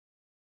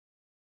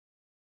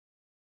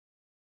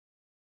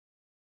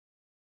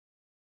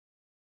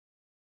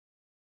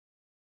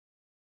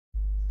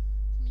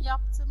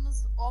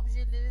yaptığımız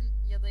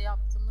objelerin ya da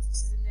yaptığımız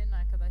çizimlerin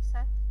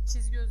arkadaşlar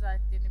çizgi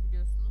özelliklerini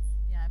biliyorsunuz.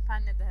 Yani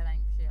penle de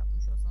herhangi bir şey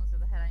yapmış olsanız ya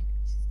da herhangi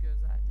bir çizgi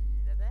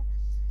özelliğiyle de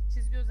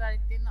çizgi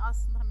özelliklerini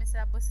aslında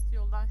mesela basit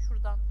yoldan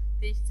şuradan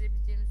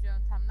değiştirebileceğimiz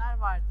yöntemler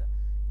vardı.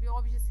 Bir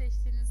obje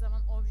seçtiğiniz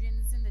zaman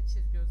objenizin de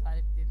çizgi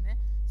özelliklerini,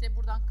 işte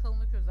buradan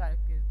kalınlık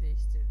özellikleri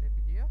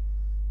değiştirilebiliyor.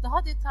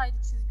 Daha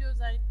detaylı çizgi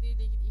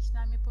özellikleriyle ilgili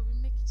işlem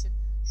yapabilmek için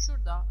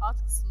şurada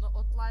alt kısımda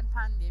Outline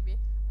Pen diye bir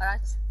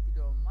araç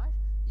bloğum var.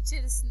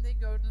 İçerisinde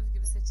gördüğünüz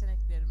gibi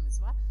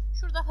seçeneklerimiz var.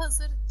 Şurada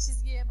hazır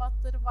çizgi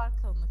ebatları var,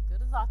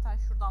 kalınlıkları. Zaten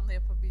şuradan da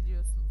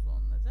yapabiliyorsunuz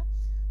onları.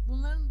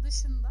 Bunların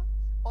dışında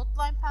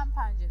Outline Pen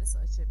penceresi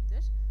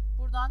açabilir.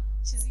 Buradan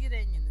çizgi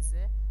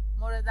renginizi,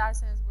 mor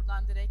ederseniz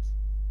buradan direkt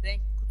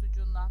renk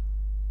kutucuğundan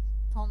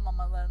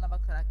tonlamalarına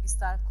bakarak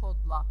ister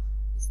kodla,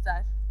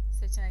 ister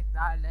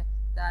seçeneklerle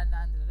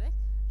değerlendirerek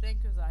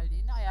renk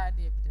özelliğini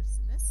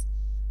ayarlayabilirsiniz.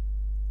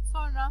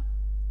 Sonra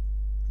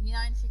yine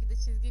aynı şekilde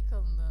çizgi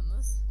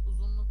kalınlığınız,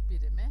 uzunluk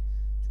birimi,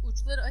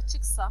 uçları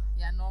açıksa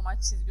yani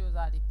normal çizgi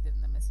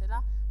özelliklerinde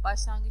mesela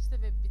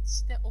başlangıçta ve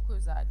bitişte ok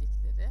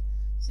özellikleri,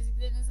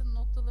 çizgilerinizin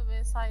noktalı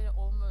vesaire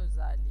olma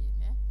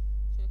özelliğini,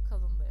 şöyle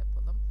kalın da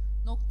yapalım.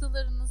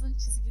 Noktalarınızın,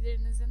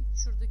 çizgilerinizin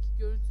şuradaki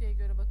görüntüye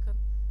göre bakın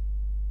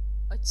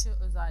açı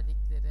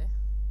özellikleri,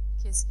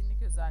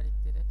 keskinlik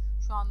özellikleri,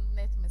 şu an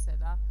net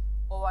mesela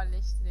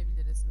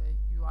ovalleştirebiliriz ve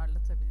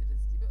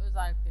yuvarlatabiliriz gibi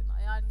özelliklerini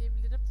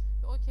ayarlayabilirim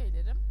ve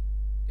okeylerim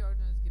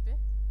gördüğünüz gibi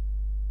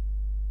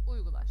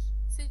uygular.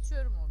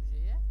 Seçiyorum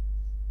objeyi,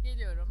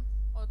 geliyorum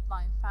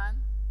Outline Pen,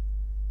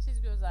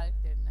 çizgi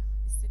özelliklerini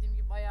istediğim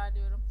gibi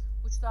ayarlıyorum.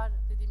 Uçlar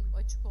dediğim gibi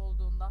açık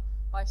olduğunda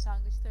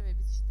başlangıçta ve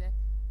bitişte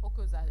ok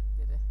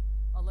özellikleri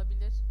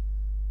alabilir,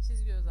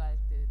 çizgi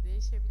özellikleri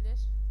değişebilir,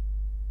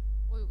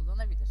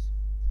 uygulanabilir.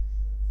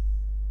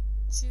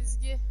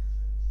 Çizgi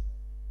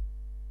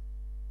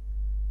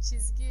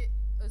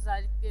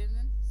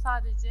özelliklerinin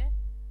sadece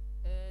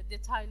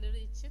detayları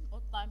için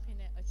Outline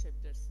Pen'i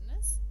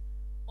açabilirsiniz.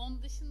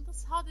 Onun dışında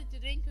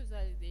sadece renk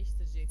özelliği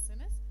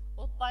değiştirecekseniz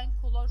Outline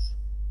Color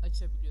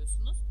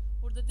açabiliyorsunuz.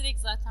 Burada direkt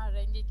zaten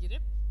renge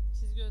girip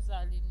çizgi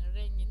özelliğinin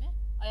rengini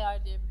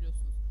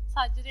ayarlayabiliyorsunuz.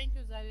 Sadece renk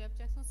özelliği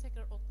yapacaksanız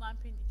tekrar Outline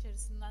Pen'in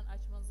içerisinden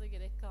açmanıza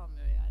gerek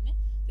kalmıyor yani.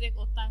 Direkt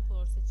Outline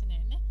Color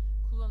seçeneğini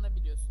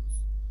kullanabiliyorsunuz.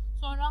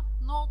 Sonra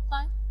No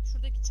Outline,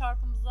 şuradaki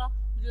çarpımıza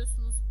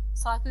biliyorsunuz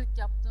sağ klik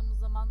yaptığımız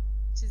zaman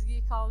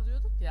çizgiyi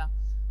kaldırıyorduk ya.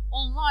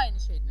 Onunla aynı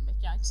şey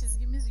demek. Yani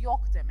çizgimiz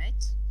yok demek.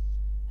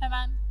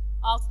 Hemen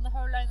altında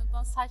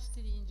Hairline'dan saç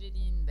teli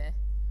inceliğinde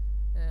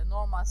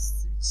normal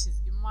bir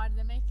çizgim var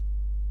demek.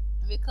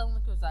 Ve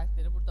kalınlık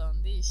özellikleri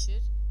buradan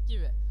değişir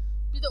gibi.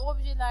 Bir de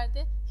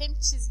objelerde hem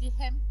çizgi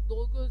hem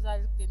dolgu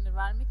özelliklerini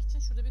vermek için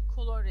şurada bir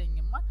color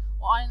rengim var.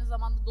 O aynı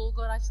zamanda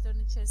dolgu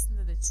araçlarının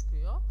içerisinde de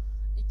çıkıyor.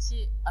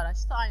 İki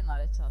araç da aynı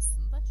araç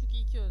aslında. Çünkü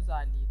iki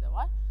özelliği de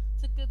var.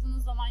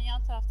 Tıkladığınız zaman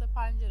yan tarafta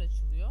pencere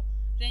açılıyor.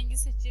 Rengi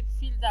seçip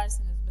fill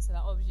derseniz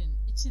mesela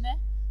objenin içine,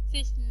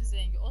 seçtiğiniz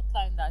rengi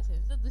outline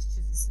derseniz de dış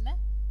çizgisine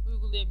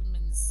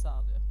uygulayabilmenizi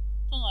sağlıyor.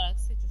 Ton olarak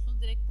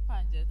seçiyorsunuz. Direkt bu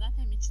pencereden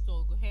hem iç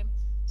dolgu hem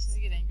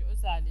çizgi rengi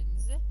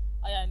özelliğinizi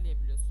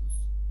ayarlayabiliyorsunuz.